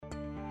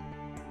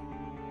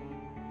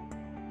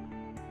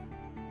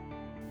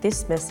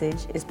This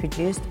message is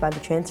produced by the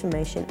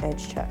Transformation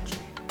Edge Church.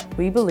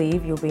 We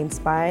believe you'll be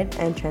inspired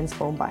and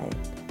transformed by it.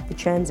 The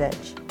Trans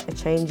Edge, a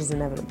change is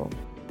inevitable.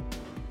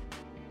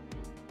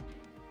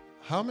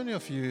 How many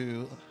of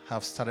you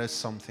have started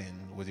something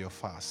with your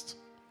fast?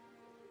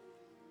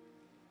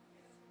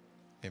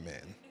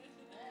 Amen.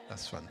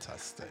 That's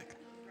fantastic.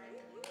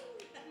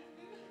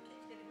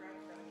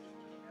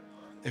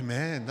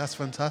 Amen. That's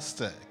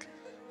fantastic.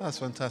 That's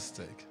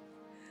fantastic.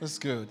 That's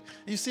good.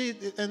 You see,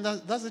 and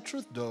that's the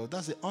truth, though.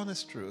 That's the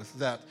honest truth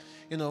that,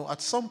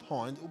 at some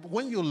point,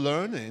 when you're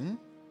learning,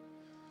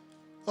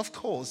 of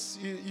course,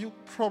 you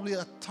probably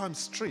at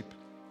times trip.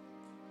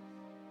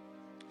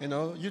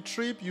 You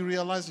trip, you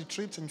realize you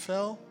tripped and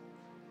fell.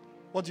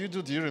 What do?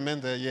 Do you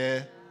remain there?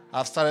 Yeah,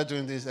 I've started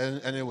doing this,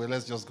 and anyway,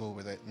 let's just go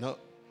with it. No.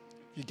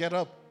 You get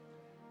up.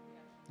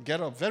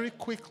 Get up very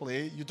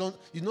quickly.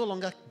 You no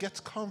longer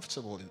get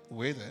comfortable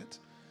with it.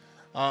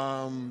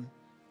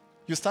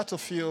 You start to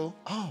feel,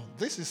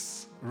 this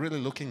is really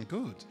looking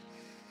good.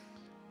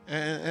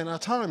 And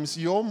at times,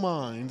 your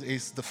mind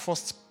is the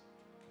first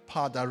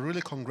part that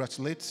really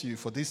congratulates you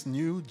for this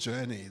new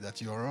journey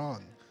that you're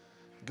on.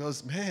 It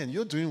goes, man,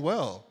 you're doing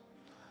well.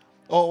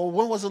 Or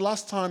when was the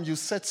last time you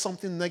said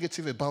something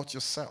negative about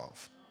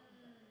yourself?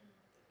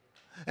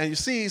 And you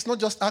see, it's not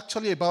just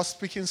actually about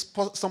speaking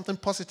something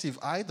positive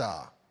either.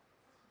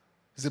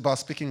 It's about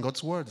speaking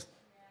God's word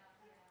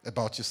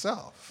about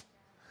yourself.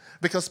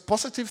 Because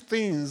positive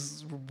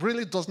things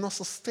really does not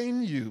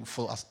sustain you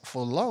for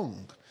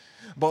long.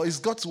 But it's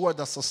God's word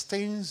that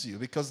sustains you.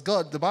 Because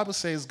the Bible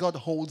says God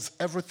holds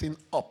everything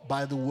up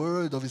by the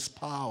word of his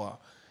power.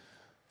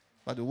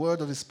 By the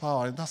word of his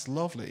power. And that's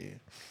lovely.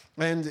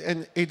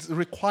 And it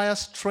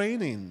requires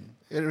training.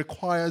 It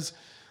requires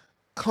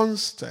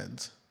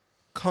constant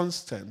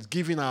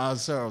giving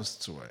ourselves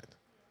to it.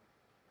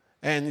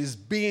 And it's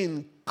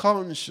being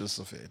conscious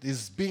of it.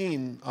 It's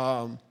being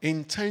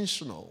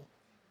intentional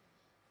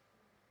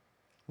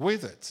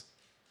with it.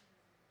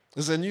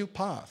 It's a new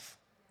path.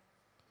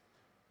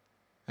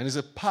 And it's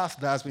a path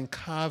that has been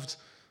carved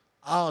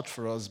out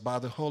for us by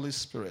the Holy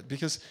Spirit.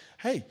 Because,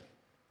 hey,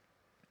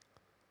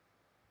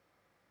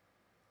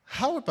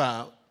 how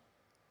about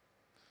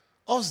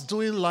us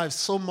doing life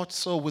so much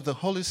so with the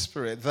Holy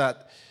Spirit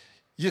that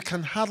you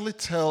can hardly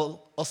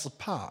tell us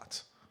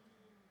apart?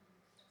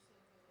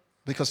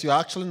 Because you're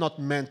actually not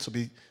meant to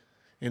be,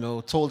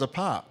 told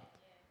apart.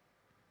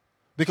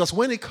 Because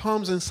when he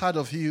comes inside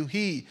of you,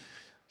 he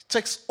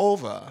takes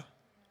over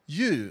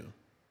you.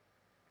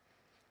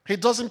 He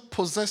doesn't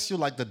possess you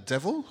like the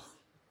devil,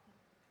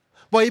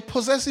 but he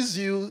possesses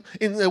you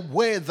in a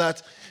way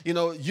that,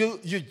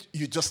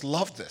 you just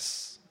love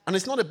this. And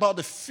it's not about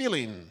the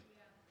feeling.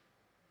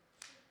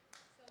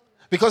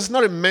 Because it's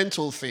not a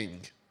mental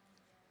thing.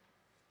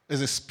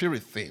 It's a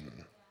spirit thing.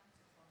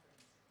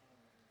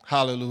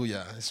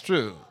 Hallelujah. It's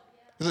true.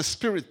 It's a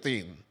spirit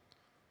thing.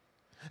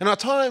 And at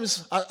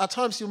times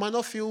you might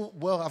not feel,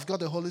 well, I've got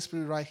the Holy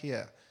Spirit right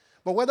here.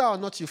 But whether or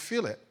not you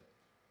feel it,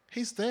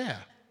 he's there.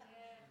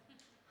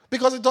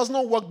 Because it does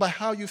not work by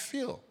how you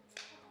feel.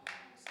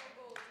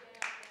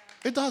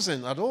 It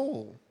doesn't at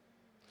all.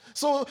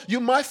 So you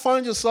might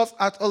find yourself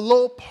at a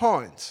low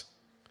point.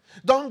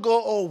 Don't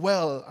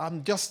go,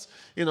 I'm just,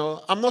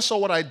 I'm not sure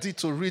what I did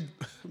to rid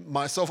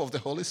myself of the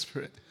Holy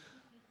Spirit.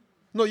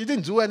 No, you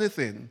didn't do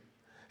anything.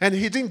 And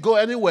he didn't go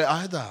anywhere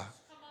either.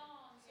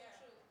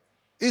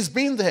 He's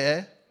been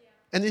there,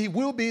 and he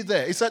will be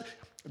there.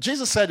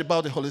 Jesus said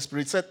about the Holy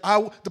Spirit, he said,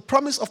 the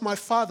promise of my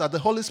Father, the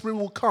Holy Spirit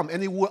will come,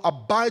 and he will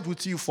abide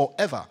with you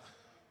forever.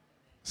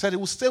 He said he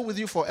will stay with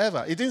you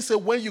forever. He didn't say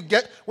when you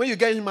get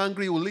him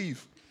angry, he will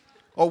leave.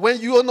 Or when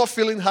you are not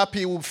feeling happy,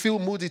 he will feel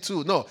moody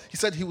too. No, he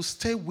said he will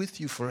stay with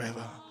you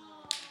forever.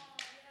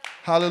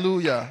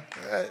 Hallelujah.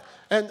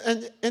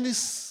 And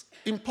it's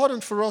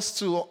important for us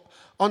to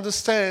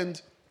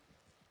understand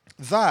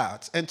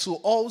that and to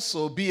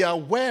also be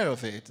aware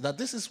of it, that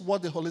this is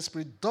what the Holy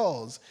Spirit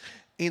does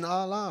in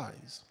our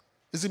lives.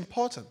 It's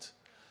important.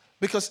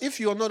 Because if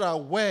you're not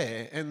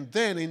aware and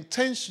then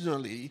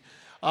intentionally,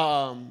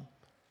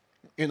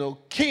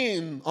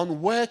 keen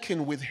on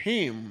working with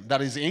him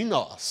that is in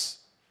us,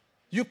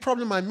 you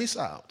probably might miss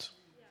out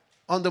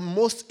on the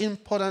most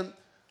important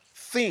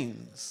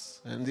things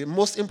and the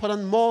most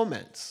important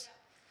moments.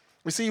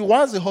 You see,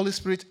 whilst the Holy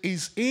Spirit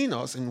is in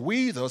us and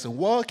with us and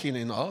working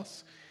in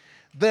us,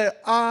 there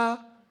are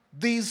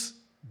these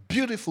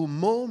beautiful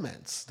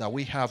moments that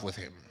we have with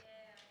him.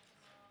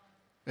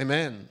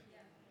 Amen.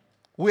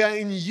 We are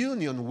in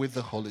union with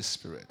the Holy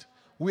Spirit.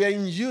 We are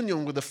in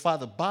union with the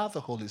Father by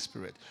the Holy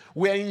Spirit.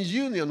 We are in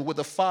union with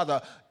the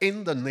Father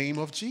in the name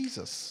of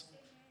Jesus.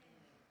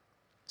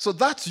 So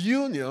that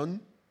union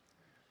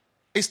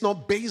is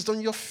not based on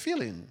your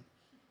feeling.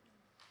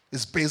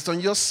 It's based on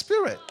your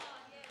spirit.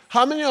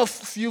 How many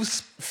of you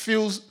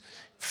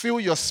feel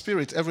your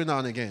spirit every now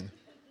and again?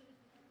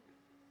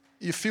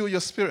 You feel your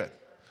spirit.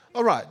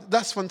 All right,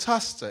 that's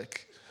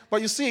fantastic.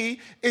 But you see,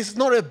 it's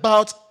not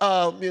about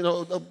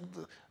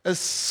a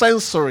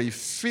sensory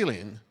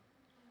feeling.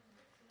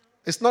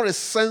 It's not a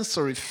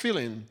sensory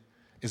feeling.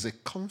 is a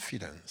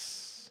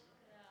confidence.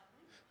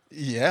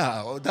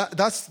 Yeah,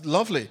 that's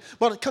lovely.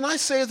 But can I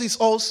say this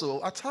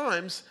also? At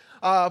times,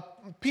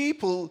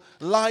 people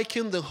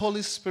liken the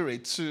Holy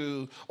Spirit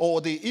to,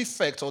 or the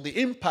effect or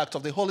the impact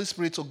of the Holy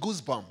Spirit to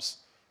goosebumps.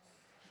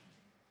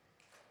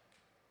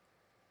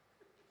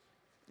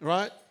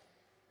 Right?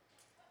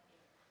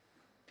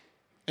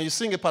 And you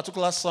sing a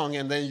particular song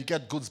and then you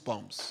get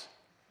goosebumps.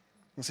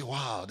 You say,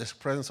 wow, the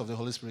presence of the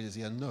Holy Spirit is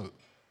here. No,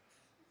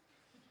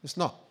 it's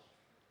not.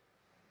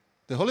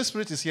 The Holy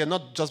Spirit is here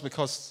not just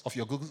because of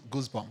your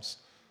goosebumps.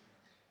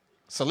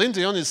 Celine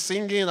Dion is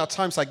singing, at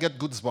times I get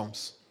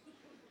goosebumps.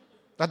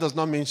 That does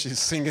not mean she's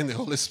singing the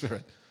Holy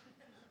Spirit.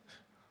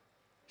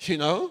 You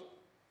know?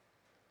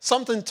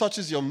 Something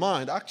touches your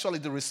mind. Actually,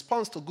 the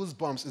response to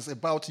goosebumps is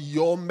about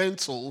your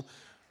mental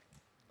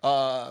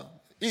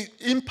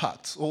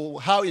impact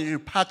or how it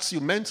impacts you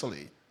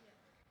mentally.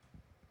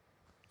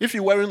 If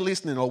you weren't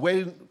listening or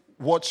weren't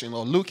watching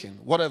or looking,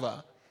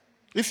 whatever,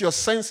 if your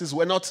senses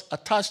were not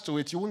attached to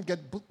it, you wouldn't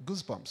get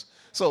goosebumps.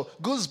 So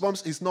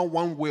goosebumps is not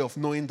one way of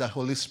knowing the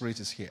Holy Spirit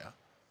is here.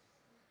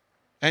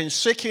 And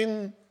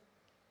shaking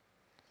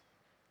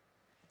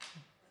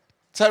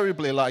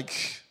terribly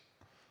like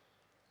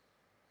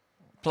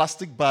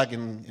plastic bag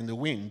in the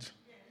wind,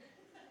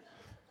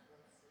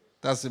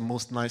 that's the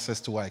most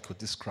nicest way I could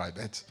describe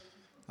it.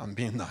 I'm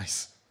being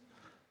nice.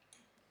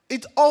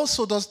 It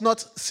also does not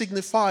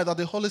signify that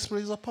the Holy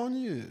Spirit is upon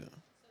you.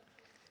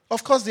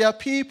 Of course, there are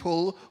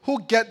people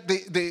who get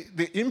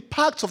the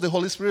impact of the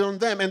Holy Spirit on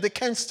them and they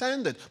can't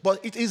stand it.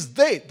 But it is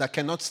they that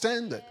cannot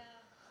stand it.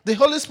 The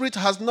Holy Spirit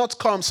has not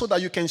come so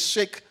that you can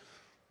shake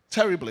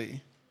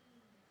terribly.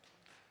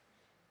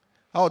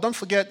 Oh, don't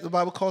forget, the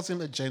Bible calls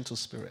him a gentle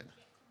spirit.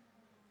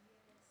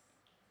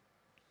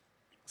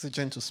 It's a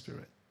gentle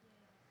spirit.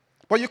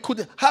 But you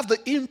could have the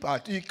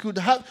impact. You could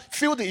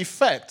feel the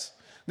effect.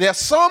 There are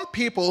some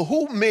people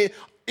who may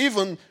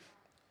even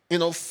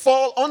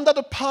fall under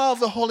the power of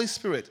the Holy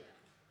Spirit.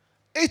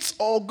 It's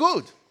all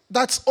good.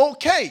 That's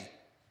okay.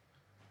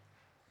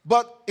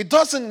 But it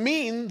doesn't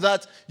mean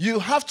that you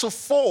have to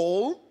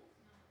fall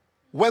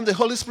when the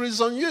Holy Spirit is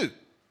on you.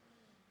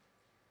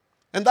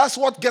 And that's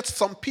what gets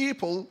some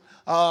people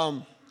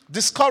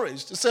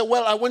discouraged. They say,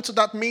 well, I went to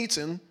that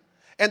meeting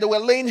and they were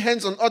laying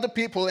hands on other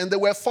people and they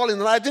were falling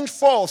and I didn't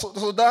fall.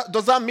 So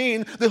does that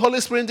mean the Holy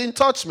Spirit didn't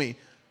touch me?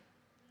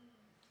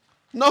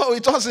 No,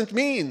 it doesn't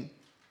mean.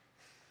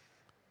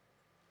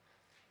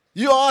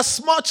 You are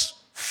as much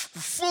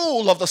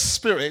full of the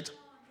Spirit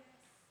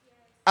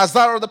as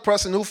that other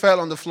person who fell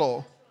on the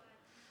floor.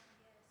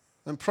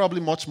 And probably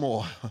much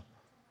more.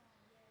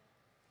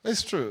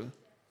 It's true.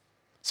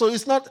 So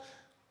it's not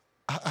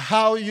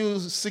how you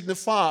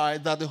signify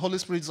that the Holy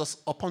Spirit is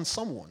upon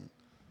someone.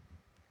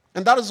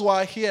 And that is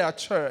why here at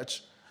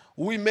church,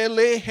 we may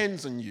lay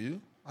hands on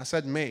you. I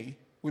said may.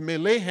 We may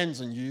lay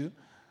hands on you.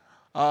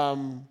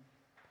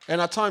 And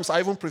at times, I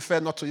even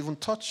prefer not to even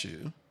touch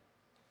you.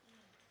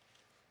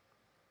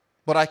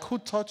 But I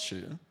could touch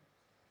you.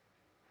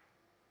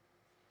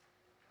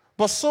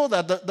 But so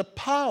that the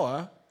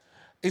power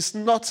is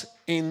not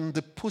in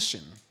the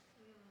pushing.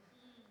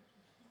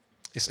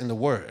 It's in the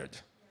word.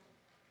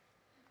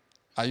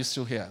 Are you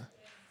still here?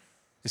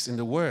 It's in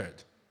the word.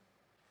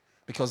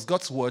 Because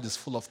God's word is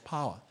full of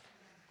power.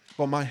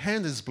 But my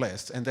hand is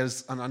blessed and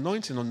there's an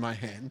anointing on my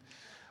hand.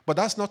 But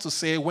that's not to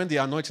say when the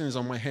anointing is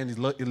on my hand,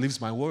 it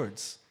leaves my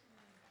words.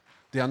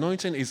 The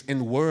anointing is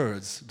in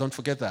words. Don't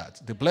forget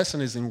that. The blessing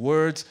is in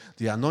words.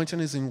 The anointing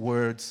is in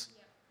words.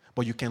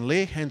 But you can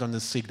lay hand on the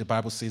sick, the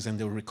Bible says, and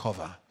they'll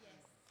recover.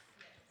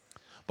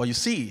 But you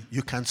see,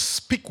 you can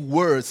speak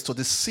words to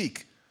the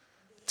sick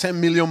 10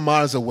 million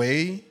miles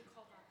away.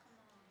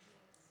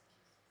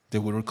 They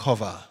will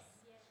recover.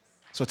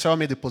 So tell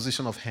me the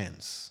position of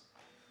hands.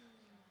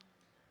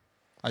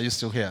 Are you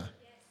still here?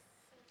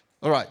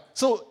 All right.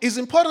 So it's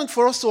important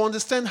for us to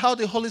understand how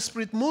the Holy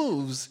Spirit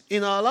moves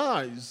in our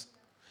lives.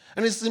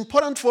 And it's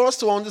important for us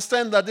to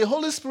understand that the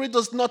Holy Spirit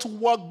does not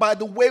work by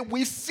the way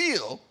we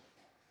feel.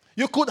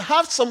 You could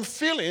have some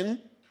feeling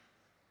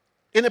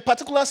in a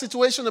particular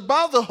situation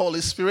about the Holy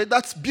Spirit.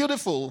 That's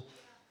beautiful.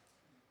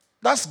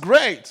 That's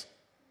great.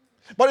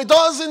 But it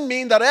doesn't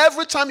mean that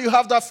every time you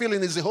have that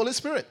feeling is the Holy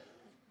Spirit.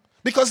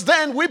 Because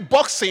then we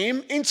box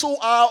him into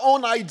our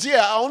own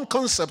idea, our own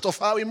concept of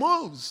how he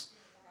moves.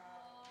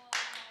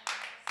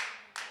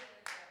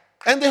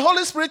 And the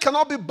Holy Spirit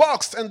cannot be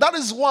boxed. And that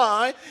is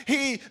why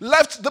he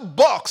left the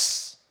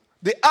box,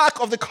 the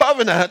Ark of the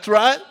Covenant,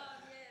 right?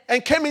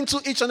 And came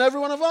into each and every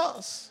one of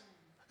us.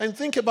 And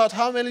think about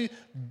how many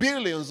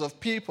billions of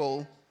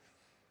people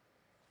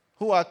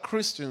who are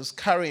Christians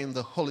carrying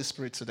the Holy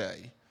Spirit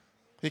today.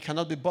 He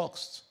cannot be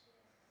boxed.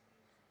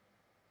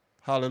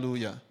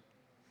 Hallelujah.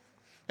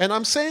 And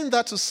I'm saying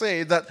that to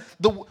say that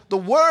the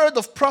word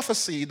of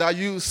prophecy that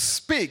you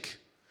speak,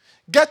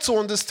 get to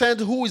understand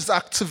who is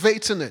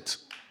activating it.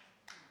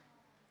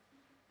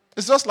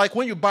 It's just like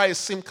when you buy a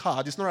SIM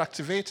card, it's not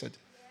activated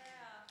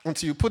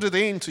until you put it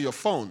into your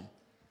phone.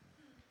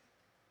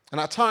 And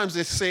at times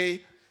they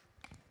say,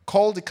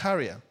 call the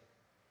carrier,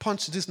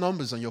 punch these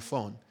numbers on your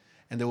phone,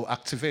 and they will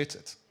activate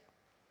it.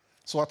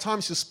 So at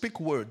times you speak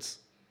words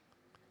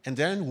and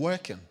they aren't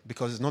working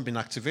because it's not been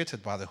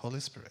activated by the Holy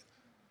Spirit.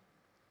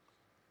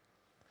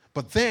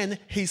 But then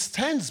he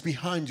stands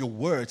behind your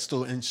words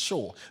to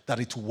ensure that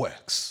it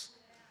works.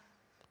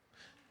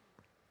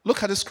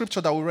 Look at the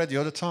scripture that we read the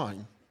other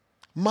time.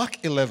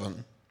 Mark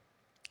 11,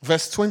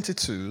 verse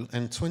 22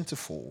 and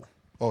 24,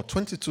 or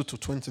 22 to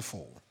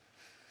 24.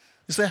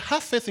 He said,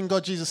 have faith in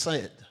God, Jesus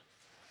said.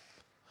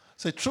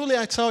 Say, truly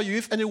I tell you,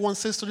 if anyone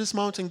says to this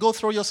mountain, go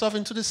throw yourself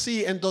into the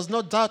sea, and does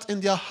not doubt in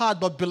their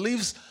heart, but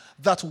believes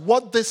that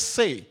what they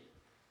say.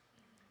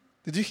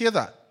 Did you hear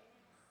that?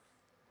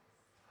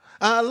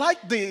 And I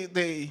like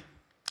the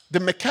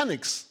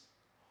mechanics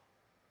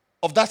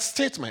of that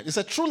statement. He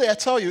said, truly I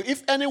tell you,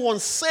 if anyone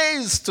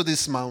says to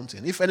this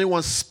mountain, if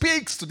anyone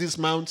speaks to this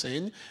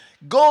mountain,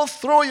 go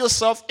throw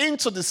yourself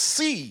into the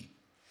sea,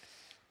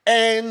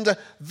 and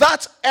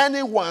that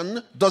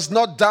anyone does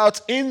not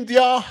doubt in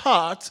their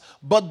heart,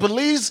 but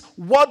believes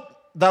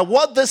that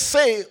what they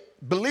say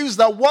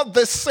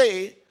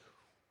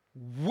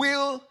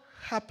will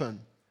happen.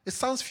 It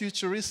sounds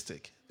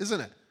futuristic, isn't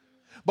it?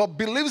 But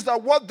believes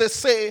that what they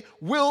say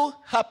will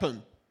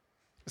happen.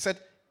 He said,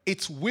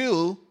 it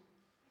will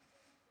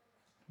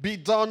be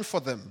done for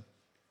them.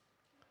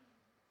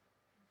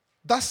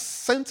 That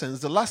sentence,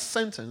 the last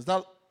sentence,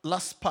 that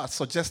last part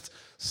suggests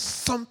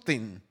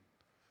something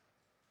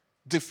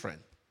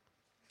different.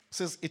 It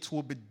says it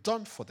will be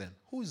done for them.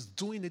 Who is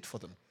doing it for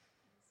them?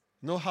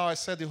 You know how I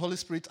said the Holy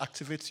Spirit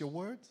activates your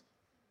word?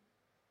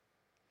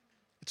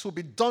 It will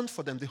be done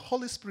for them. The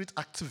Holy Spirit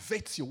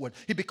activates your word.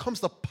 He becomes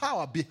the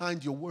power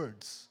behind your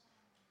words.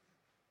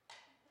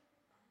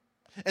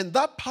 And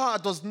that power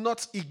does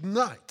not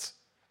ignite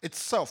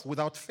itself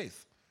without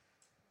faith.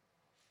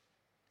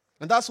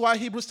 And that's why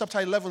Hebrews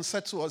chapter 11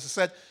 said to us, it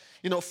said,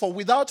 for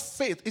without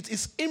faith, it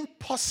is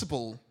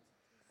impossible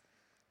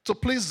to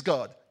please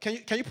God.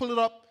 Can you pull it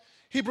up?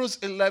 Hebrews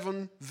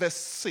 11, verse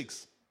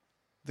 6.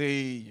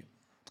 The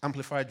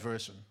Amplified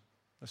Version.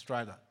 Let's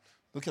try that.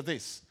 Look at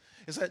this.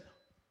 It said,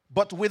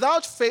 but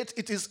without faith,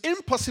 it is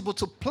impossible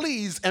to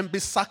please and be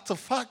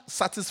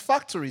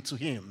satisfactory to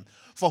him.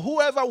 For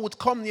whoever would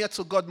come near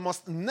to God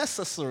must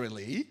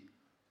necessarily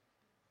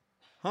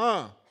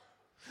believe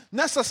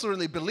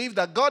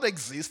that God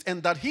exists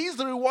and that he is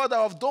the rewarder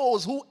of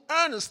those who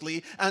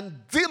earnestly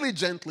and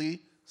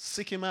diligently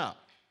seek him out.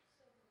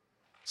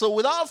 So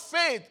without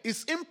faith,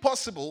 it's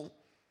impossible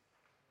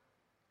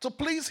to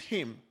please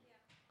him.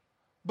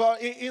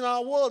 But in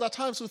our world, at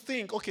times we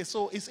think, okay,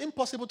 so it's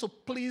impossible to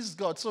please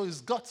God, so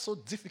is God so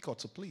difficult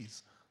to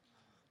please?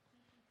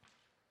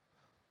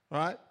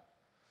 Right?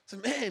 So,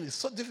 man, it's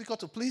so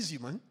difficult to please you,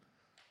 man.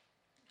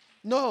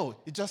 No,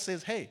 it just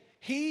says, hey,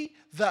 he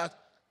that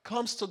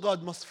comes to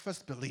God must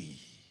first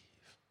believe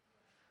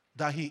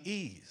that he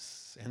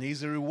is, and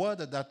he's a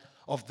rewarder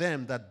of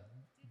them that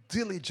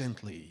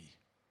diligently.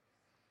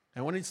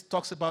 And when it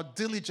talks about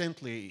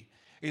diligently,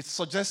 it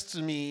suggests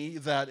to me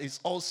that it's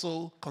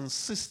also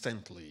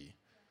consistently.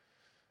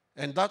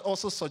 And that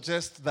also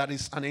suggests that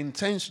it's an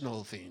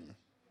intentional thing.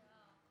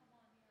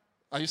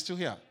 Are you still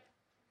here?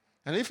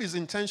 And if it's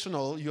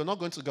intentional, you're not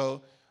going to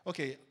go,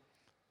 okay,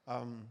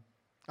 I'm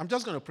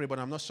just going to pray, but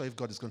I'm not sure if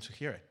God is going to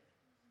hear it.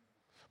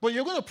 But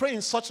you're going to pray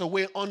in such a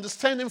way,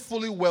 understanding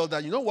fully well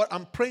that, you know what,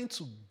 I'm praying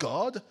to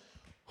God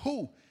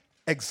who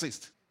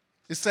exists.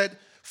 He said,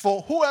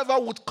 for whoever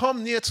would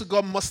come near to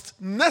God must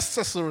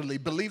necessarily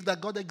believe that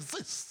God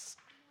exists.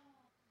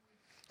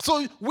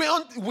 So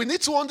we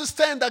need to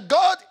understand that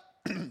God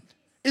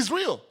is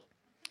real.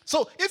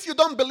 So if you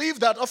don't believe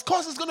that, of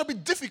course it's going to be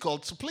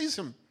difficult to please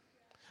him.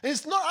 And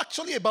it's not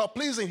actually about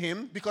pleasing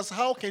him, because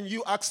how can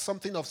you ask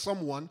something of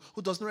someone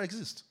who does not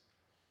exist?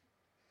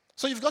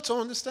 So you've got to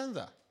understand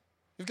that.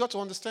 You've got to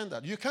understand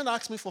that. You can't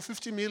ask me for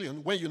 50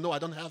 million when you know I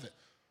don't have it.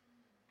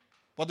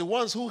 But the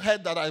ones who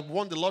heard that I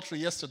won the lottery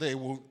yesterday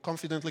will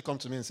confidently come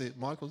to me and say,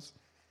 Marcus,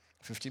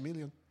 50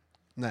 million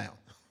now.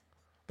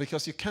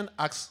 Because you can't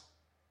ask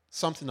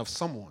something of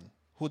someone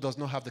who does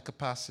not have the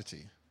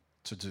capacity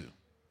to do.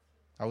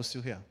 Are we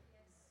still here?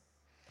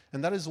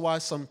 And that is why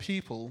some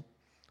people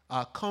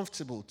are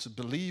comfortable to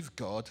believe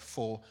God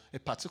for a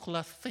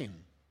particular thing,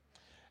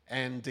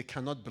 and they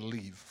cannot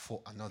believe for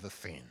another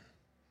thing.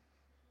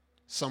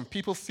 Some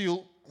people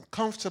feel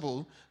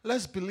comfortable,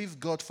 let's believe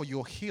God for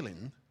your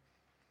healing.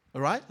 All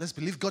right? Let's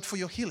believe God for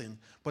your healing.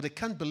 But they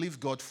can't believe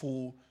God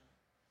for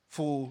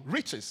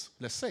riches,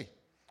 let's say.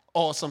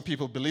 Or some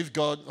people believe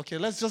God, okay,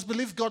 let's just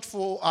believe God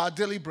for our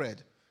daily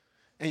bread.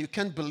 And you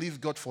can't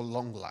believe God for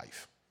long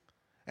life.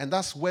 And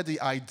that's where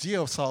the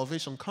idea of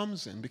salvation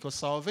comes in, because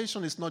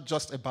salvation is not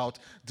just about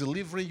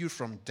delivering you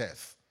from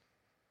death.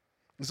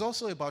 It's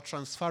also about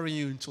transferring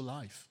you into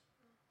life.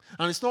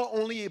 And it's not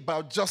only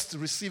about just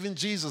receiving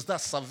Jesus,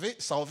 that's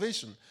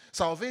salvation.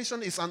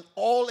 Salvation is an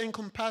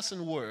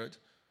all-encompassing word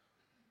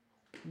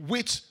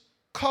which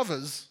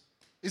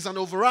is an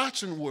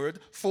overarching word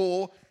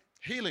for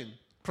healing,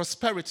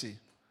 prosperity,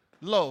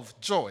 love,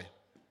 joy,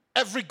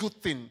 every good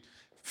thing.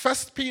 1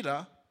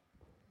 Peter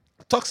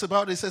talks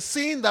about it. It says,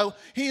 seeing that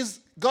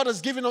God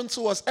has given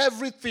unto us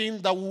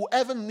everything that we'll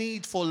ever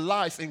need for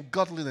life and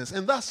godliness.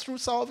 And that's through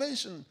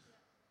salvation.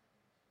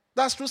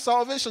 That's through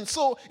salvation.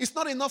 So it's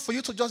not enough for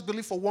you to just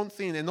believe for one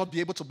thing and not be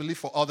able to believe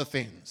for other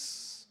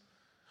things.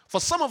 For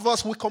some of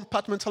us, we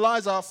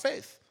compartmentalize our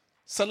faith.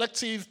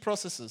 Selective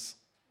processes.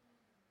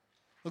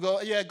 We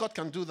go, yeah, God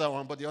can do that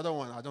one, but the other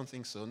one, I don't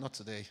think so. Not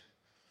today.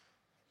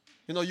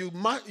 You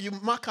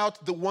mark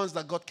out the ones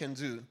that God can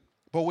do.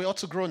 But we ought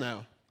to grow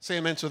now. Say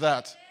amen to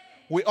that.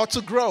 We ought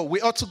to grow. We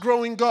ought to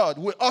grow in God.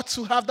 We ought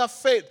to have that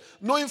faith,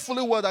 knowing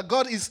fully well that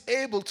God is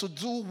able to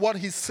do what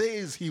he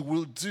says he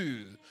will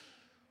do.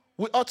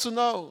 We ought to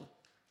know.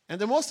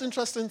 And the most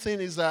interesting thing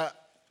is that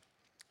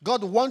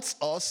God wants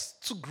us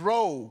to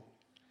grow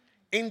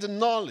in the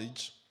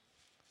knowledge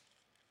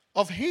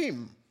of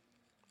him.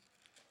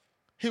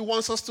 He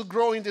wants us to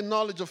grow in the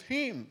knowledge of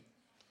him.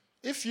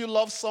 If you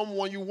love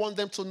someone, you want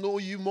them to know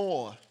you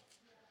more.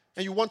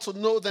 And you want to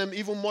know them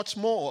even much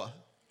more.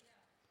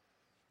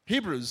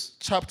 Hebrews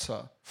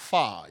chapter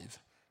 5,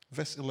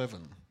 verse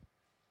 11.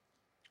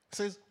 It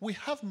says, we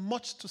have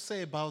much to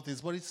say about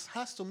this, but it's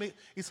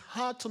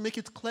hard to make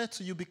it clear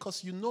to you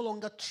because you no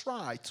longer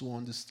try to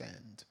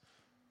understand.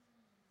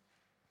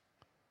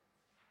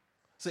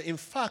 So in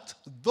fact,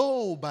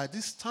 though by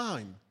this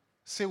time,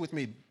 say with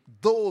me,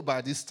 though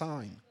by this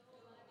time.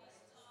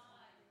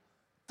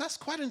 That's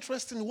quite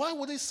interesting. Why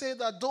would he say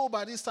that though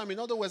by this time? In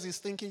other words, he's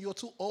thinking you're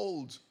too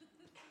old.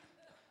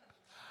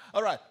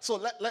 All right, so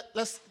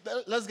let's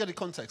get the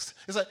context.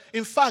 It's like,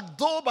 in fact,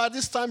 though by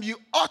this time you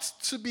ought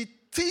to be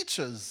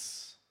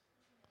teachers.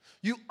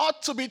 You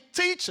ought to be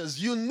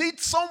teachers. You need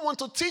someone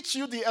to teach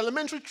you the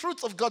elementary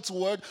truths of God's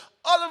word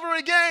all over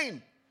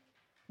again.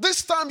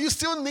 This time you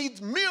still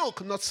need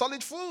milk, not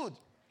solid food.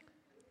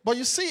 But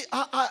you see,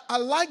 I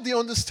like the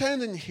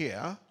understanding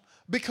here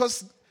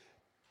because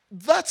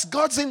that's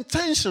God's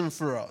intention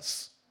for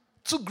us,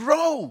 to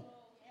grow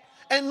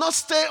and not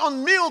stay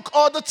on milk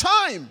all the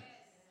time.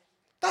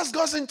 That's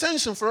God's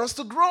intention for us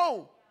to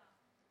grow.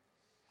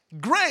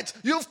 Great,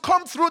 you've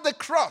come through the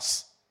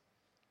cross,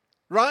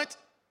 right?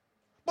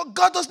 But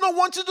God does not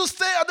want you to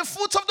stay at the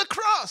foot of the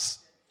cross.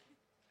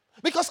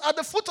 Because at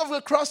the foot of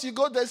the cross you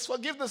go, there's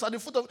forgiveness at the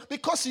foot of,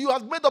 because you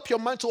have made up your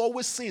mind to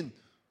always sin.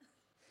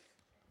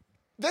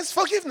 There's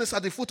forgiveness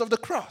at the foot of the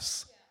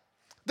cross.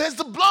 There's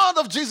the blood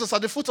of Jesus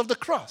at the foot of the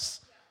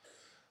cross.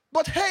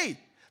 But hey,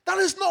 that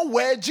is not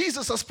where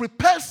Jesus has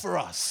prepared for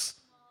us.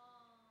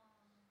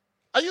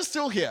 Are you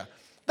still here?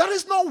 That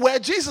is not where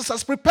Jesus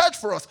has prepared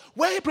for us.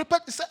 Where he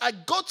prepared, he said, I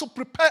go to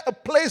prepare a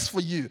place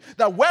for you,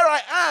 that where I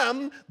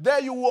am,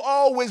 there you will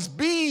always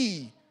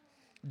be.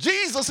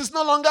 Jesus is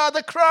no longer at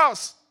the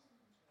cross.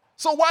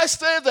 So why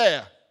stay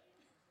there?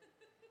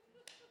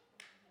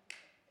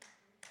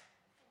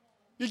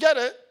 You get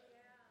it?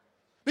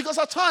 Because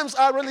at times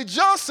our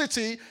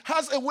religiosity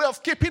has a way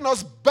of keeping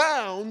us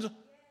bound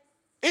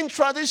in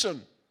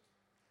tradition.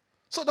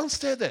 So don't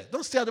stay there.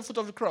 Don't stay at the foot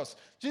of the cross.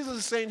 Jesus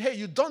is saying, hey,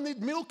 you don't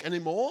need milk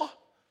anymore.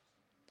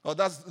 Oh,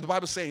 that's the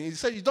Bible saying. He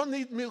said, you don't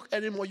need milk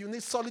anymore. You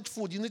need solid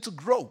food. You need to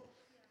grow.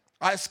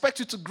 I expect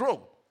you to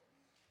grow.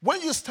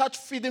 When you start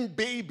feeding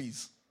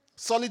babies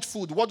solid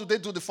food, what do they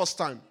do the first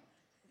time?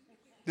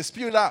 They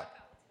spew it out.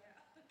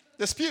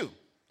 They spew.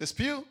 They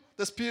spew.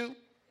 They spew.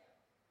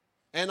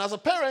 And as a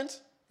parent,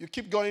 you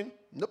keep going,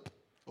 nope,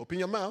 open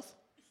your mouth.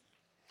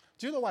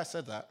 Do you know why I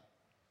said that?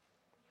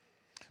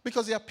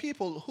 Because there are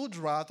people who'd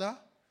rather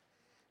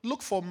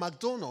look for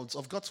McDonald's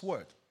of God's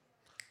word.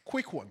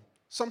 Quick one.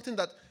 Something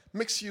that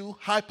makes you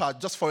hyper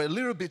just for a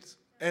little bit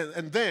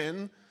and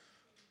then,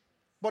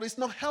 but it's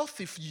not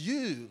healthy for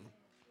you.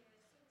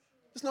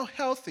 It's not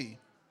healthy.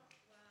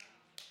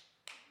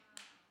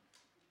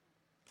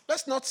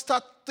 Let's not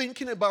start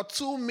thinking about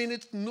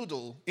 2-minute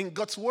noodle in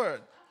God's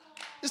word.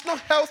 It's not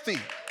healthy.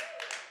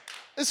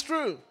 It's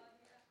true.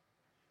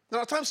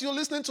 Now, at times you're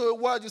listening to a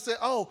word, you say,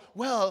 oh,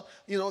 well,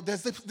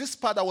 there's this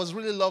part that was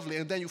really lovely,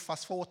 and then you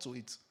fast forward to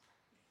it.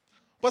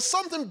 But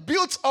something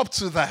built up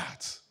to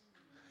that.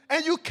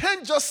 And you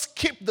can't just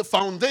skip the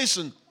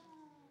foundation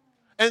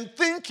and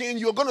thinking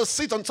you're going to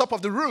sit on top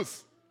of the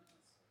roof.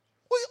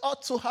 We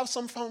ought to have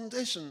some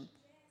foundation.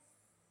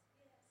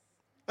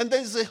 And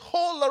there's a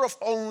whole lot of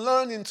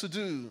unlearning to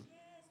do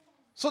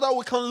so that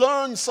we can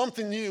learn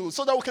something new,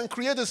 so that we can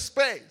create a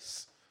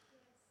space.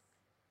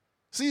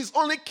 See, it's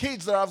only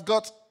kids that have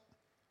got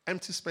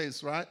empty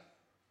space, right?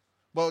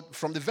 But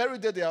from the very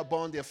day they are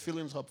born, they're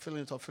filling it up,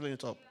 filling it up, filling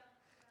it up.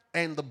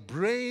 And the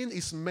brain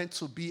is meant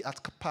to be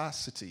at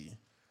capacity,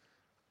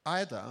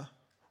 either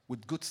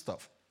with good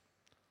stuff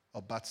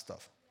or bad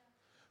stuff.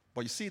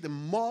 But you see, the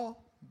more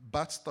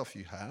bad stuff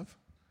you have,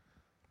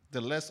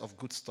 the less of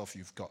good stuff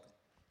you've got.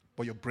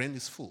 But your brain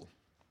is full,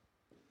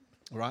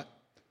 right?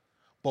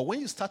 But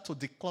when you start to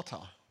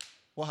declutter,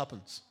 what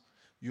happens?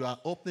 You are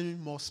opening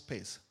more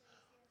space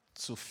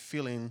to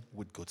fill in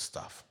with good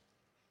stuff.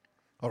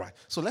 All right,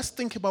 so let's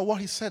think about what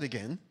he said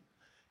again.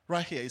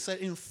 Right here, he said,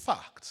 in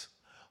fact,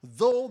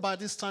 though by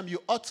this time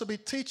you ought to be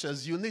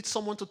teachers, you need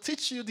someone to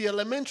teach you the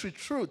elementary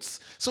truths.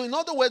 So in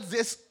other words,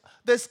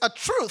 there's a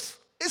truth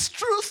It's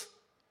truth.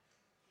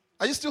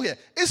 Are you still here?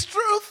 It's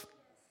truth.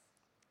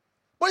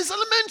 But it's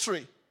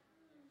elementary.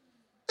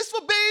 It's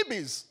for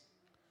babies.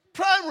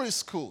 Primary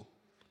school.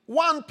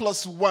 1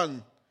 +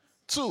 1,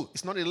 2.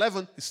 It's not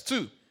 11, it's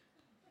 2.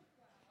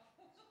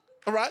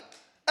 All right?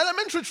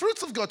 Elementary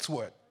truths of God's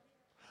word.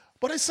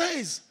 But it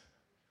says,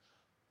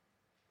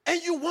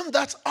 and you want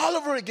that all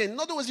over again. In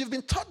other words, you've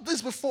been taught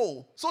this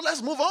before. So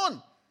let's move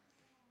on.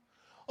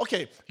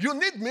 Okay, you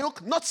need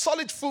milk, not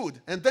solid food.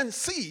 And then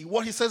see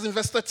what he says in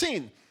verse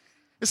 13.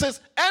 It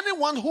says,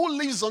 anyone who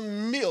lives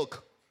on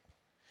milk,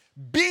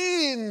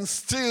 being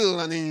still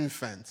an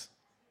infant.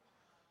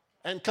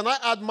 And can I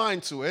add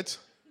mine to it?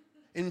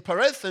 In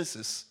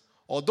parenthesis,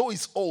 although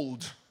he's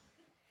old.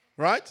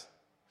 Right?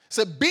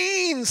 So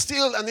being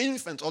still an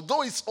infant,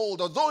 although he's old,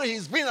 although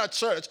he's been at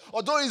church,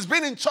 although he's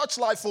been in church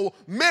life for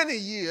many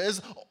years,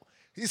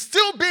 he's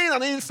still being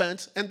an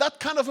infant, and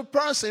that kind of a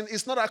person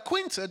is not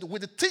acquainted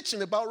with the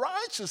teaching about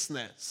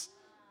righteousness.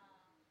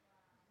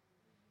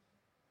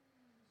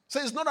 So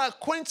he's not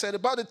acquainted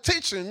about the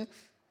teaching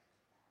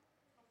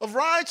of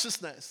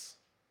righteousness.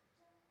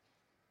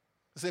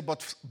 I say,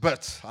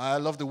 but, I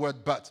love the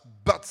word but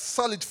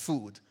solid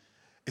food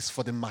is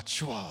for the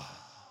mature.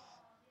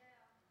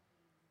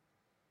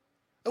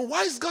 And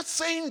why is God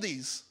saying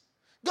this?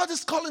 God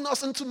is calling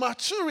us into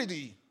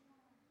maturity.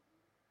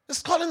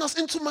 He's calling us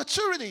into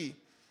maturity.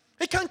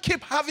 He can't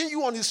keep having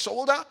you on his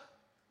shoulder.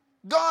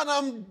 God,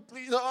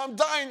 I'm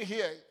dying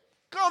here.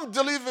 Come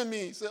deliver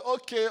me. Say,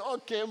 okay,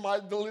 my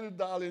little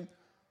darling.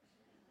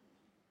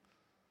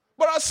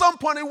 But at some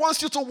point, he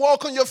wants you to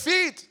walk on your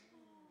feet.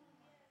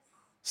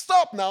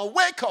 Stop now.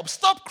 Wake up.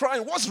 Stop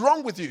crying. What's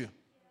wrong with you?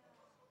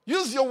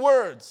 Use your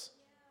words.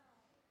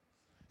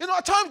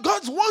 At times,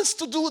 God wants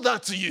to do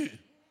that to you.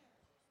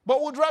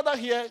 But would rather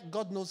hear,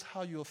 God knows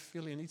how you're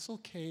feeling. It's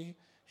okay.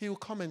 He will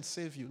come and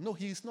save you. No,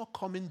 he is not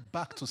coming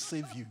back to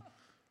save you.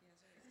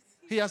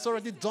 He has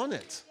already done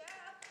it.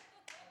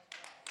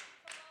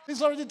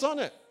 He's already done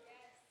it.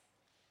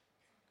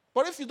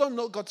 But if you don't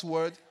know God's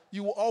word,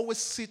 you will always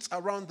sit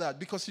around that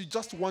because you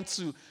just want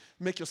to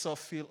make yourself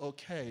feel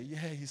okay.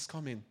 Yeah, he's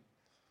coming.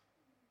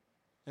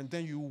 And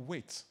then you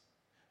wait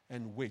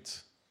and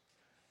wait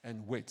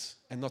and wait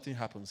and nothing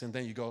happens. And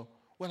then you go,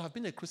 well, I've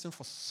been a Christian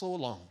for so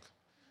long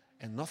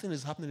and nothing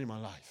is happening in my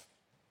life.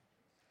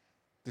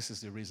 This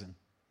is the reason.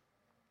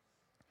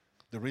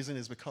 The reason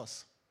is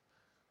because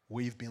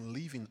we've been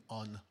living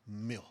on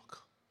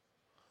milk,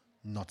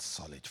 not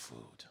solid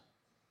food.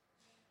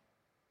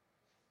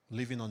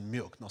 Living on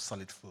milk, not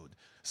solid food.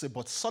 So,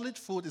 but solid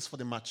food is for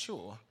the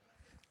mature.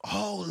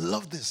 Oh,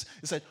 love this.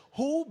 It said,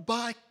 who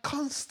by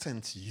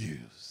constant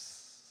use.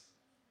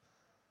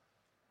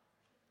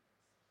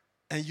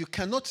 And you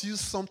cannot use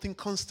something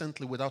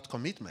constantly without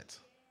commitment.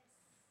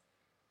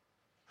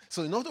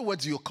 So in other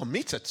words, you're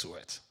committed to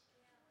it.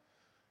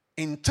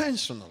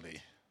 Intentionally.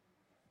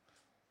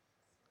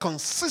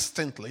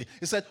 Consistently.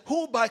 He said,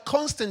 who by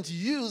constant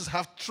use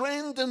have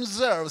trained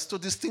themselves to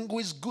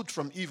distinguish good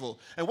from evil.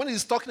 And when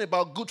he's talking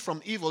about good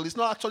from evil, he's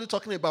not actually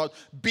talking about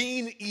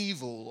being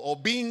evil or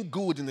being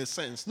good in a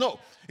sense. No,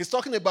 he's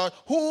talking about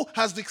who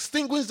has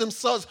distinguished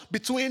themselves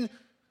between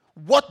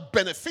what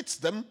benefits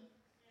them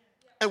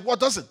and what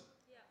doesn't.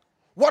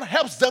 What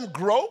helps them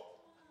grow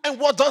and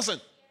what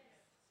doesn't.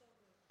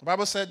 The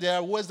Bible said there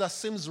are ways that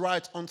seems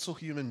right unto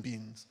human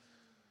beings.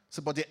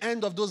 So, but the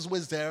end of those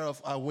ways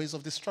thereof are ways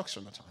of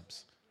destruction at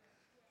times.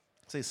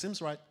 So it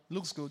seems right,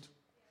 looks good.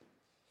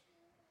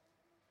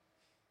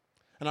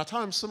 And at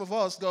times some of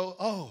us go,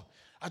 oh,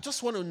 I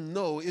just want to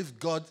know if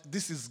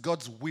this is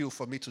God's will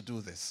for me to do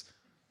this.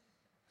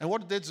 And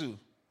what did they do?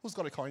 Who's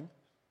got a coin?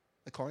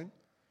 A coin?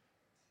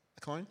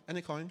 A coin?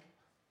 Any coin?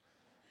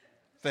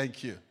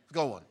 Thank you.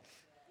 Go on.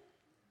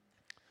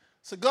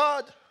 So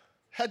God,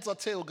 heads or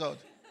tail, God?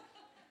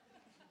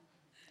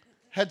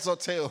 Heads or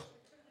tail?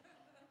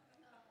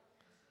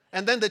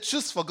 And then they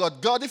choose for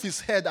God. God, if it's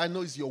head, I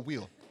know it's your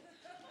will.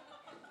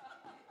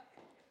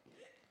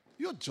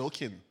 You're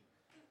joking.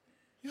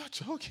 You're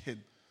joking.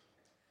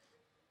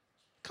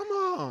 Come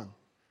on.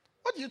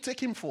 What do you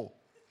take him for?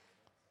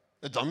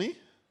 A dummy?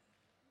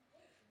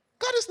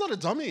 God is not a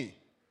dummy.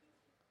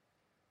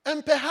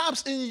 And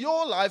perhaps in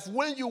your life,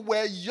 when you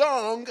were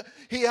young,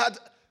 he had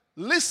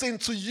listened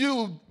to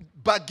you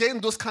bargain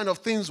those kind of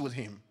things with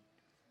him.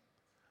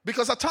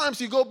 Because at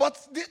times you go, but,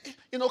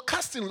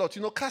 casting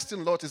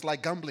lot is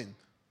like gambling,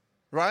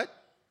 right?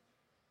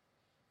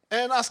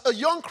 And as a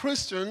young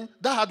Christian,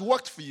 that had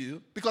worked for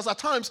you, because at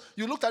times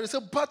you looked at it and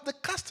said, but the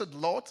casted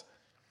lot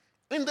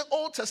in the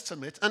Old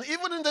Testament, and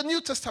even in the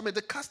New Testament,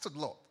 the casted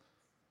lot.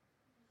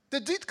 They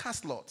did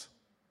cast lot.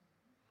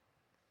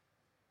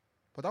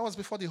 But that was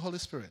before the Holy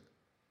Spirit.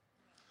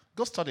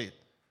 Go study it.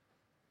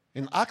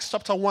 In Acts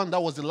chapter 1,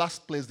 that was the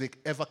last place they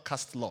ever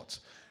cast lot.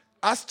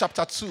 Acts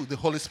chapter 2, the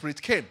Holy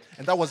Spirit came,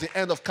 and that was the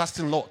end of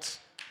casting lots.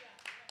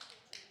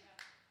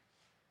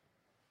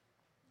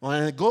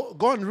 And go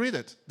and read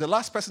it. The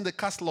last person they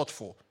cast lot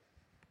for.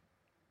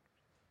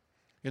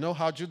 You know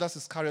how Judas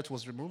Iscariot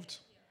was removed?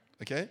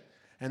 Okay?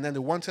 And then they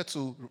wanted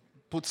to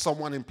put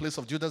someone in place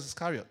of Judas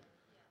Iscariot.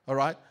 All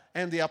right?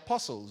 And the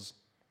apostles,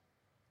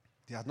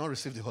 they had not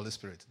received the Holy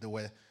Spirit. They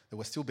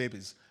were still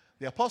babies.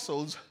 The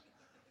apostles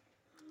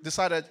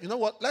decided, you know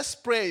what, let's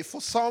pray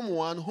for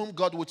someone whom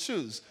God would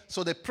choose.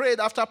 So they prayed.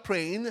 After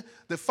praying,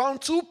 they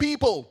found 2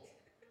 people.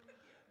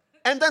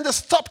 And then they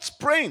stopped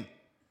praying.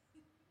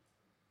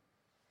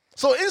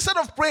 So instead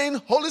of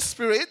praying, Holy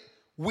Spirit,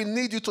 we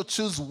need you to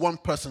choose one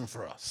person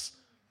for us.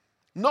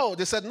 No,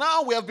 they said,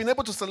 now we have been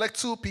able to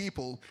select 2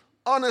 people.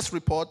 Honest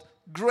report,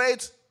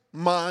 great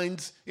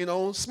minds,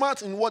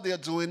 smart in what they are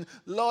doing.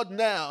 Lord,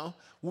 now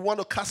we want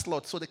to cast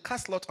lot. So they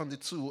cast lot on the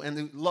 2, and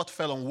the lot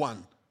fell on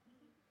 1.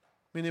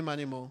 Mini,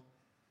 many more,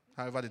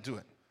 however they do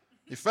it.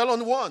 It fell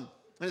on 1. And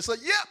they said,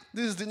 yeah,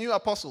 this is the new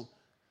apostle.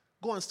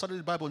 Go and study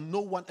the Bible.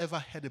 No one ever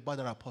heard about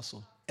that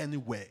apostle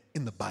anywhere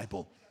in the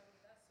Bible.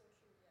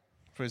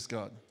 Praise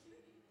God.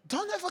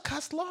 Don't ever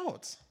cast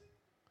lots.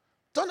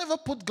 Don't ever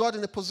put God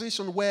in a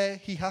position where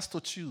he has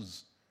to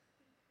choose.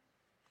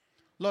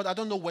 Lord, I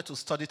don't know where to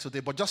study today,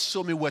 but just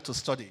show me where to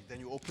study. Then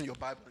you open your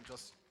Bible and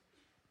just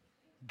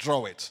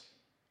draw it.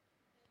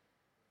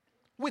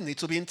 We need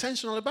to be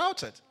intentional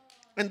about it.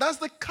 And that's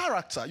the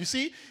character. You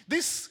see,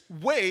 this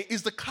way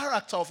is the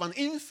character of an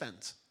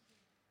infant.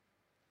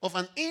 Of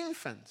an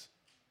infant.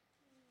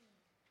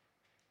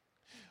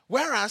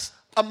 Whereas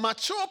a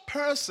mature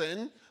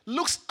person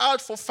looks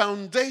out for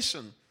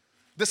foundation.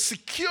 They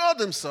secure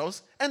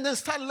themselves and then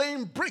start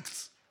laying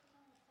bricks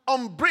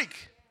on brick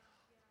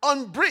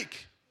on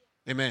brick.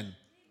 Amen.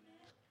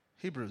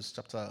 Hebrews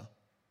chapter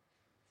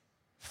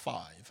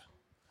 5.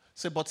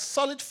 Say, but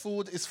solid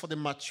food is for the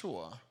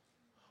mature,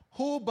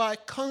 who by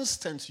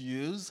constant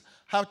use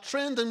have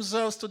trained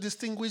themselves to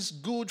distinguish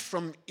good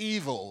from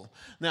evil.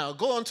 Now,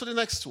 go on to the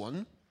next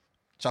one.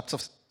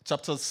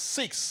 Chapter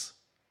 6,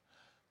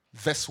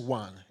 verse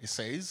 1. It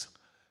says,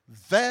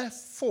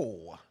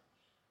 therefore,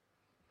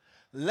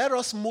 let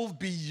us move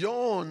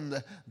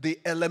beyond the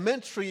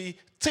elementary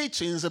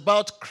teachings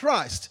about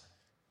Christ.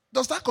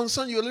 Does that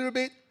concern you a little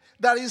bit?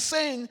 That is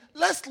saying,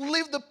 let's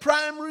leave the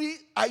primary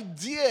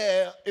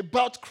idea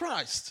about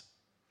Christ.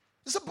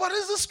 You say, but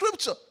it's the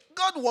scripture.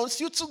 God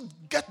wants you to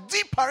get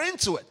deeper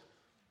into it.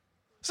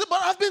 You say, but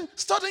I've been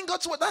studying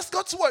God's word. That's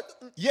God's word.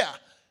 Yeah,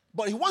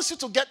 but he wants you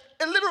to get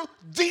a little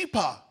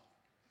deeper.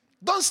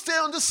 Don't stay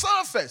on the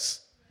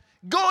surface.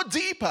 Go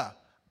deeper.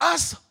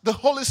 Ask the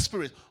Holy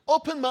Spirit,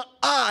 open my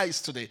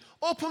eyes today,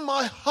 open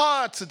my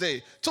heart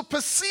today to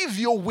perceive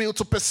your will,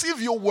 to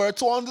perceive your word,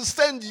 to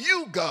understand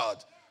you,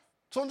 God.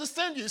 To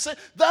understand you. You say,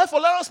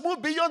 therefore, let us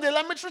move beyond the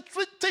elementary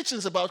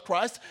teachings about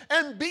Christ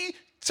and be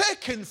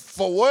taken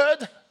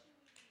forward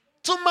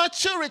to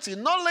maturity,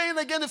 not laying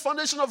again the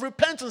foundation of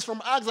repentance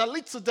from acts that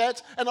lead to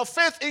death and of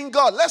faith in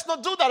God. Let's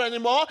not do that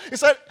anymore. He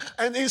said,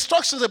 and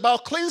instructions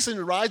about cleansing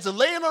rites, the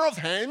laying on of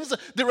hands,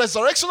 the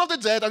resurrection of the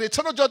dead, and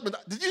eternal judgment.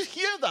 Did you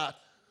hear that?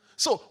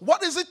 So,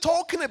 what is it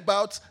talking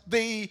about?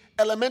 The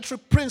elementary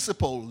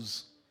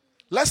principles.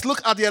 Let's look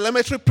at the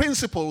elementary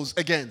principles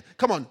again.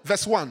 Come on,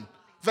 verse 1.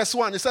 Verse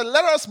 1, it said,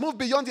 let us move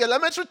beyond the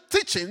elementary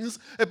teachings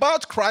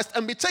about Christ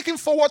and be taken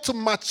forward to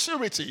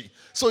maturity.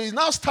 So he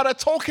now started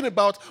talking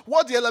about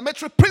what the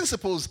elementary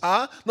principles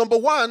are. Number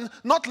 1,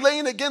 not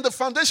laying again the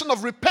foundation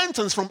of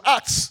repentance from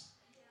acts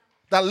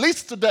that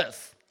leads to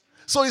death.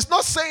 So he's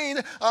not saying,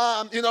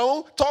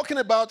 talking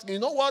about,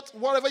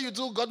 whatever you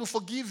do, God will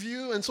forgive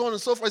you and so on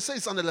and so forth. He says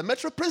it's an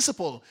elementary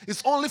principle.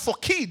 It's only for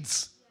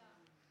kids.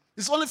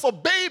 It's only for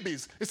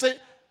babies. He said,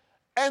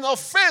 and of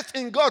faith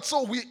in God.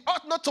 So we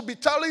ought not to be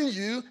telling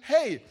you,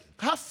 hey,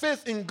 have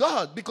faith in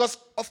God. Because,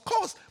 of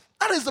course,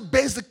 that is the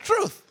basic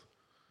truth.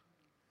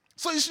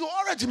 So you should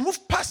already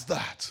move past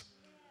that.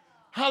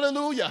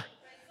 Hallelujah.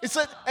 It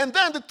said, and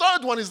then the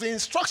third one is the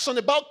instruction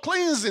about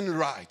cleansing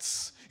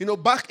rites.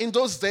 Back in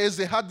those days,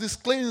 they had these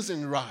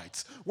cleansing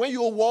rites. When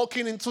you're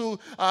walking into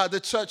the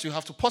church, you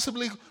have to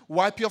possibly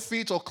wipe your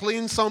feet or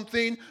clean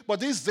something. But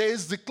these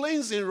days, the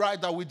cleansing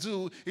rite that we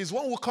do is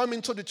when we come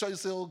into the church and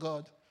say, oh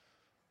God,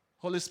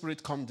 Holy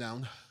Spirit, come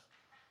down.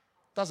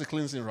 That's the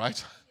cleansing,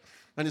 right?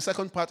 And the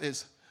second part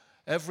is,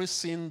 every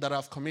sin that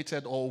I've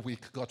committed all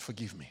week, God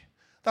forgive me.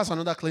 That's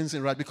another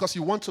cleansing, right? Because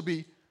you want to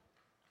be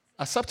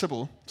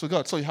acceptable to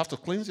God. So you have to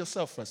cleanse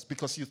yourself first.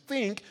 Because you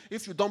think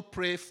if you don't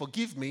pray,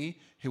 forgive me,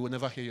 he will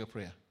never hear your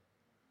prayer.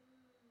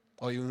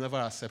 Or he will never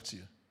accept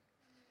you.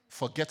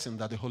 Forgetting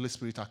that the Holy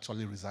Spirit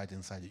actually resides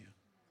inside you.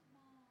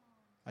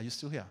 Are you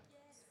still here?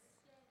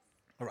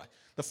 All right.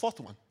 The fourth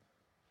one.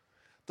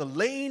 The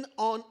laying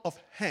on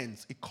of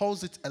hands, it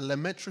calls it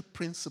elementary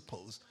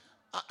principles.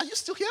 Are you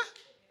still here?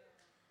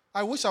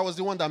 I wish I was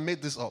the one that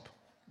made this up,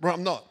 but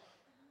I'm not.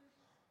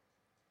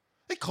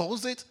 It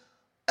calls it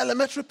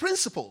elementary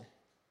principle.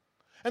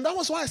 And that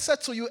was why I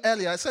said to you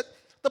earlier, I said,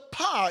 the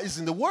power is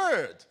in the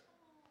word.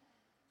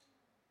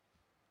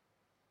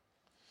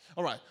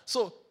 All right,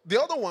 so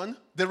the other one,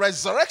 the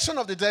resurrection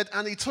of the dead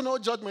and eternal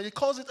judgment, it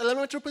calls it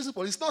elementary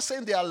principle. It's not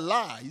saying they are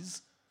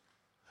lies.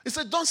 It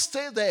said, don't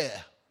stay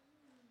there.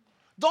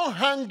 Don't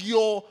hang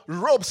your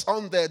ropes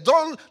on there.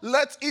 Don't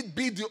let it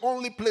be the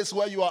only place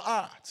where you are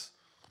at.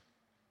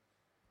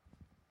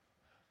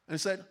 And he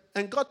said,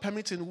 and God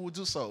permitting, we will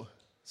do so.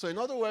 So in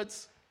other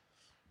words,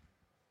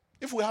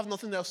 if we have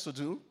nothing else to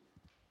do,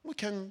 we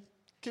can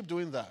keep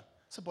doing that.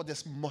 Say, but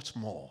there's much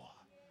more.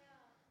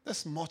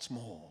 There's much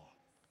more.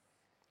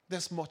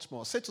 There's much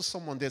more. Say to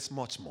someone, there's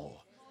much more.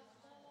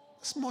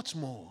 There's much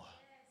more.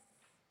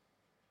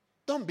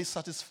 Don't be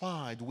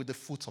satisfied with the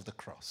foot of the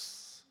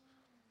cross.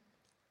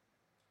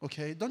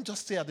 Okay? Don't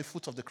just stay at the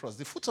foot of the cross.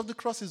 The foot of the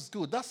cross is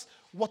good. That's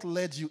what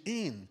led you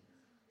in.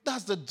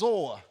 That's the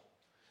door.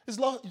 It's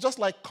just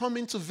like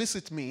coming to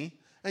visit me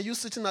and you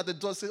sitting at the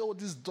door say, oh,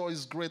 this door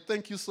is great.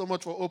 Thank you so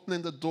much for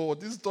opening the door.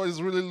 This door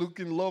is really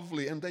looking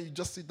lovely. And then you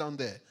just sit down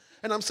there.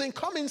 And I'm saying,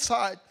 come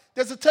inside.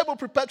 There's a table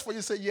prepared for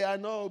you. Say, yeah, I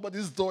know, but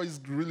this door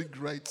is really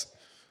great.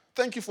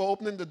 Thank you for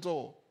opening the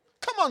door.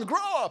 Come on,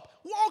 grow up.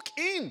 Walk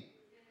in.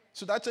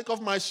 Should I take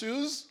off my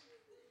shoes?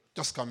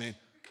 Just come in.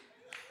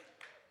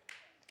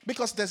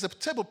 Because there's a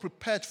table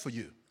prepared for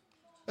you.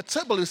 A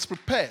table is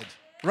prepared,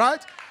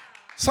 right?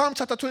 Psalm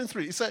chapter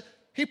 23, it said,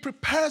 he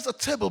prepares a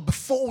table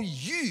before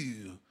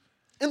you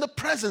in the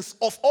presence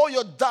of all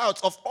your doubts,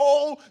 of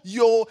all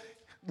your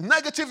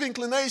negative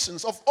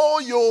inclinations, of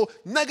all your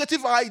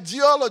negative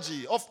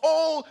ideology, of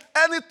all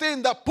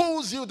anything that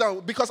pulls you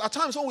down. Because at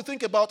times when we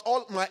think about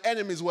all my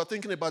enemies, we're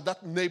thinking about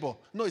that neighbor.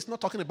 No, it's not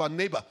talking about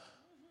neighbor.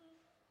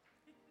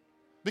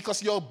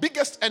 Because your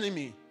biggest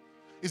enemy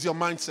is your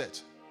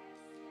mindset.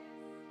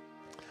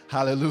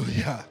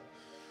 Hallelujah.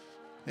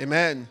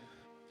 Amen.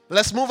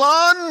 Let's move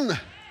on.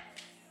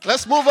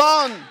 Let's move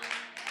on.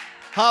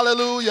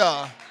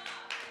 Hallelujah.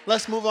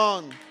 Let's move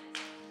on.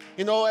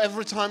 You know,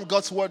 every time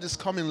God's word is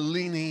coming,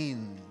 lean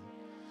in.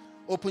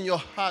 Open your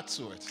heart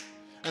to it.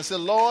 And say,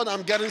 Lord,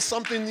 I'm getting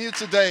something new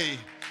today.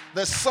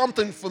 There's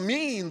something for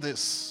me in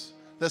this.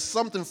 There's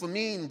something for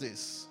me in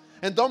this.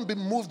 And don't be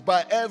moved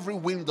by every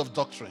wind of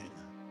doctrine.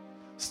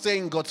 Stay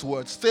in God's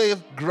word. Stay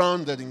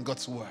grounded in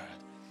God's word.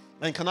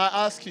 And can I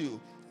ask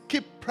you,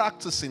 keep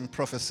practicing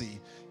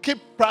prophecy. Keep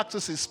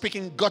practicing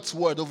speaking God's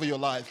word over your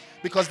life.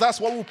 Because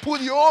that's what will pull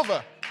you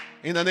over.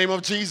 In the name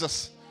of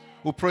Jesus,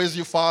 we praise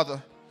you, Father,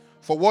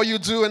 for what you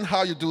do and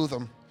how you do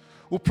them.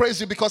 We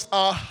praise you because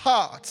our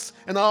hearts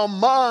and our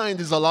mind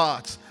is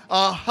alert.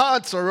 Our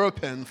hearts are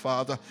open,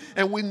 Father.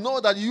 And we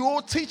know that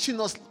you're teaching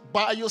us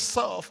by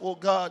yourself, oh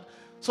God,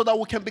 so that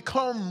we can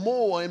become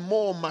more and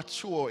more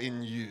mature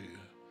in you.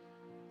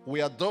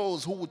 We are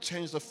those who will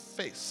change the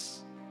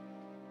face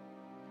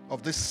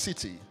of this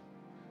city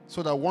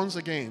so that once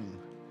again,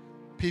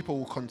 people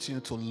will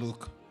continue to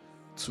look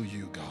to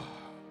you, God.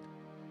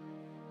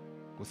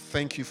 We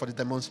thank you for the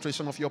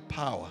demonstration of your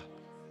power.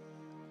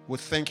 We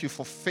thank you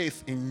for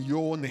faith in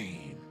your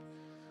name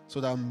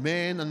so that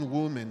men and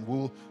women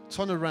will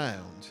turn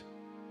around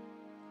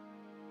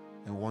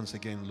and once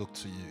again look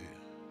to you.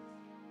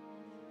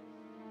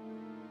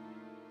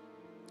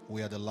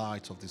 We are the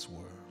light of this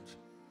world,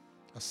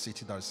 a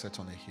city that is set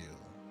on a hill.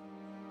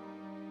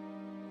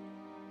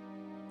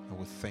 And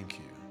we thank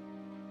you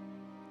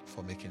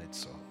for making it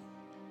so.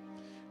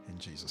 In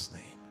Jesus'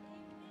 name.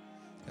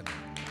 Amen.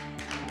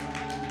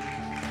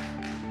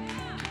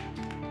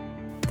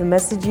 The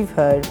message you've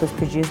heard was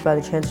produced by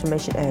the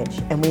Transformation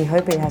Edge, and we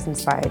hope it has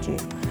inspired you.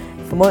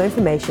 For more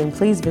information,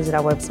 please visit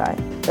our website,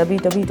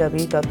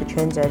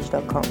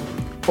 www.thetransedge.com,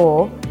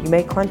 or you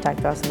may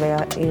contact us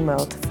via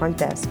email to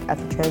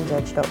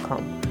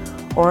frontdesk@thetransedge.com,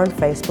 or on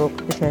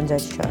Facebook, The Trans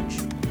Edge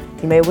Church.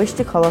 You may wish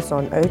to call us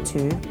on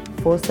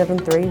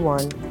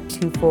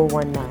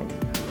 02-4731-2419.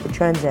 The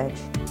Trans Edge,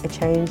 a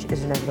change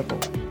is inevitable.